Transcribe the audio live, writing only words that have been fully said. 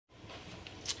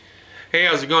Hey,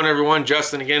 how's it going, everyone?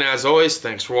 Justin again, as always.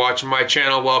 Thanks for watching my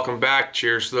channel. Welcome back.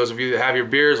 Cheers to those of you that have your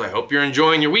beers. I hope you're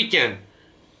enjoying your weekend.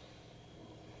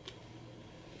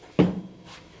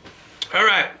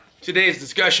 Alright, today's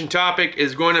discussion topic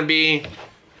is going to be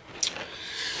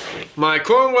my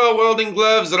Cornwell welding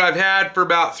gloves that I've had for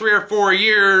about 3 or 4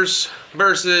 years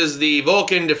versus the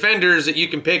Vulcan Defenders that you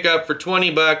can pick up for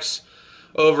 20 bucks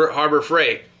over at Harbor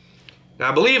Freight.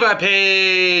 Now, I believe I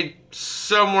paid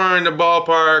somewhere in the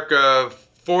ballpark of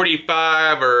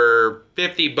 45 or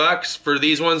 50 bucks for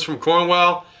these ones from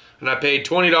Cornwell, and I paid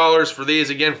 $20 for these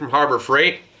again from Harbor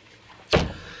Freight.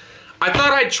 I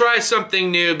thought I'd try something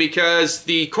new because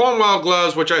the Cornwell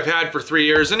gloves, which I've had for 3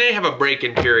 years, and they have a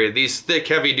break-in period. These thick,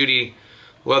 heavy-duty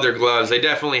leather gloves, they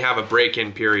definitely have a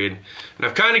break-in period. And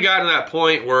I've kind of gotten to that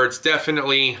point where it's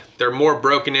definitely, they're more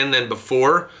broken in than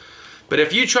before. But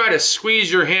if you try to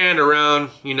squeeze your hand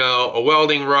around, you know, a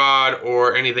welding rod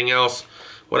or anything else,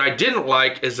 what I didn't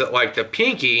like is that, like, the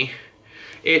pinky,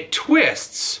 it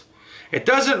twists. It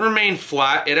doesn't remain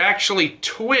flat, it actually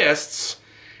twists,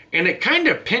 and it kind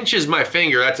of pinches my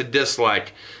finger. That's a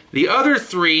dislike. The other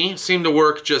three seem to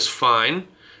work just fine,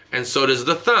 and so does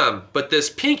the thumb. But this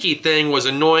pinky thing was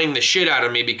annoying the shit out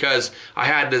of me because I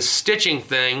had this stitching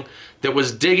thing that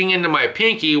was digging into my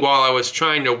pinky while I was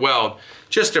trying to weld.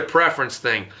 Just a preference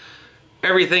thing.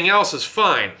 Everything else is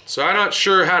fine. So I'm not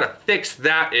sure how to fix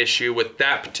that issue with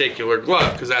that particular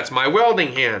glove because that's my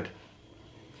welding hand.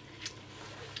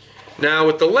 Now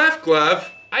with the left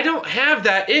glove, I don't have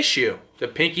that issue. The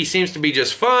pinky seems to be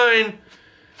just fine.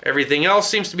 Everything else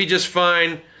seems to be just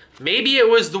fine. Maybe it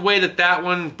was the way that that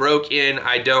one broke in.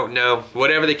 I don't know.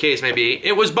 Whatever the case may be,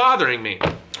 it was bothering me.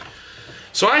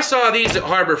 So I saw these at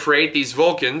Harbor Freight, these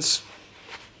Vulcans,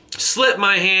 slipped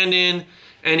my hand in,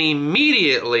 and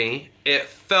immediately it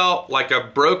felt like a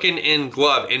broken in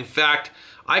glove. In fact,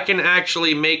 I can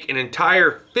actually make an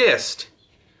entire fist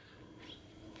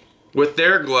with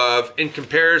their glove in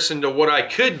comparison to what I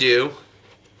could do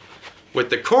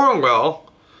with the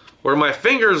Cornwell, where my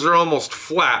fingers are almost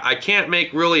flat. I can't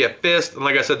make really a fist, and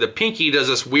like I said, the pinky does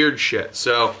this weird shit,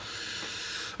 so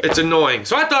it's annoying.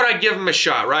 So I thought I'd give them a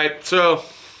shot, right? So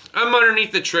I'm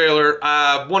underneath the trailer.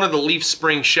 One of the leaf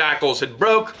spring shackles had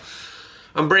broke.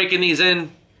 I'm breaking these in,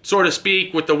 so to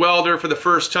speak, with the welder for the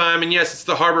first time. And yes, it's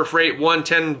the Harbor Freight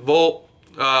 110 volt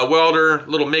welder,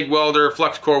 little MIG welder,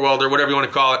 Flux Core Welder, whatever you want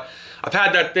to call it. I've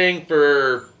had that thing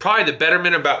for probably the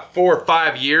betterment of about 4 or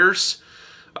 5 years.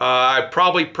 I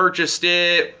probably purchased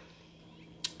it,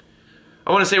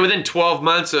 I want to say within 12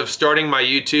 months of starting my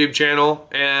YouTube channel.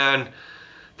 And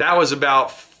that was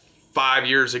about 5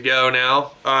 years ago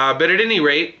now. But at any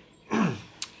rate,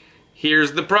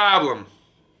 here's the problem.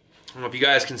 I don't know if you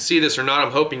guys can see this or not.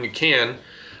 I'm hoping you can.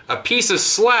 A piece of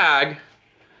slag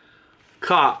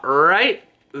caught right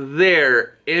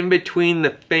there in between the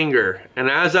finger. And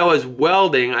as I was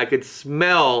welding, I could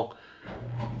smell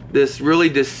this really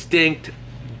distinct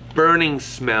burning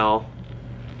smell.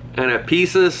 And a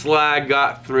piece of the slag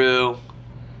got through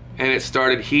and it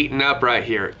started heating up right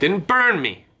here. It didn't burn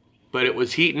me, but it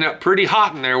was heating up pretty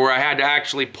hot in there where I had to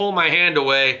actually pull my hand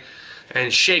away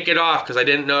and shake it off because I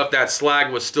didn't know if that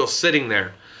slag was still sitting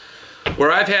there. Where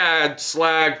I've had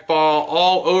slag fall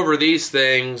all over these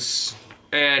things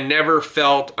and never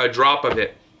felt a drop of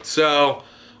it. So,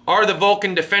 are the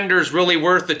Vulcan Defenders really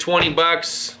worth the 20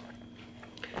 bucks?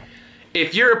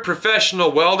 If you're a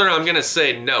professional welder, I'm gonna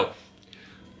say no.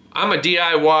 I'm a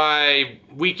DIY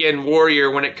weekend warrior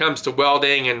when it comes to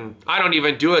welding, and I don't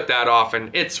even do it that often.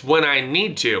 It's when I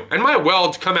need to. And my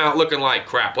welds come out looking like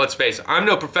crap, let's face it. I'm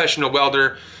no professional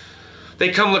welder. They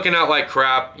come looking out like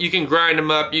crap. You can grind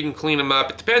them up, you can clean them up.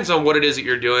 It depends on what it is that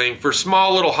you're doing. For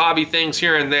small little hobby things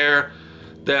here and there,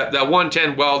 that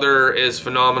 110 welder is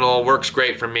phenomenal, works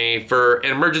great for me. For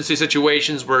emergency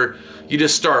situations where you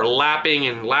just start lapping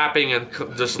and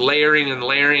just layering and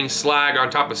layering slag on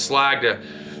top of slag to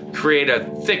create a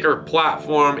thicker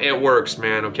platform, it works,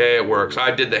 man, okay? It works.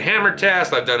 I did the hammer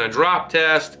test, I've done a drop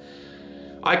test.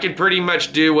 I can pretty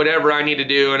much do whatever I need to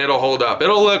do and it'll hold up.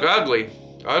 It'll look ugly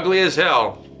as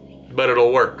hell, but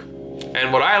it'll work.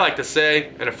 And what I like to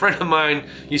say, and a friend of mine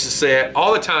used to say it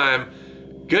all the time,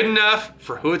 good enough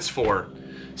for who it's for.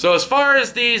 So as far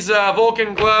as these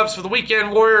Vulcan gloves for the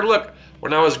weekend warrior, look,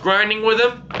 when I was grinding with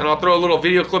them, and I'll throw a little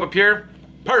video clip up here,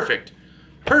 perfect.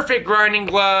 Perfect grinding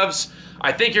gloves.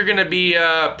 I think you're gonna be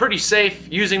pretty safe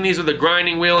using these with a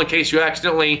grinding wheel in case you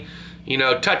accidentally, you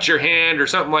know, touch your hand or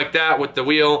something like that with the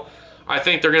wheel. I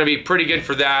think they're gonna be pretty good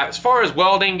for that. As far as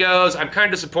welding goes, I'm kind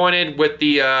of disappointed with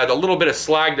the little bit of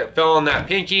slag that fell on that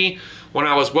pinky when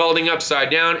I was welding upside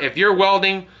down. If you're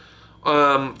welding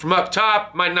From up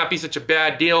top, might not be such a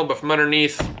bad deal, but from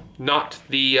underneath, not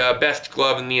the best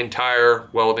glove in the entire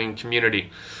welding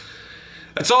community.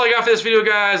 That's all I got for this video,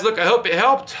 guys. Look, I hope it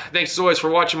helped. Thanks as always for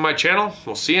watching my channel.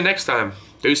 We'll see you next time.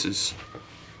 Deuces.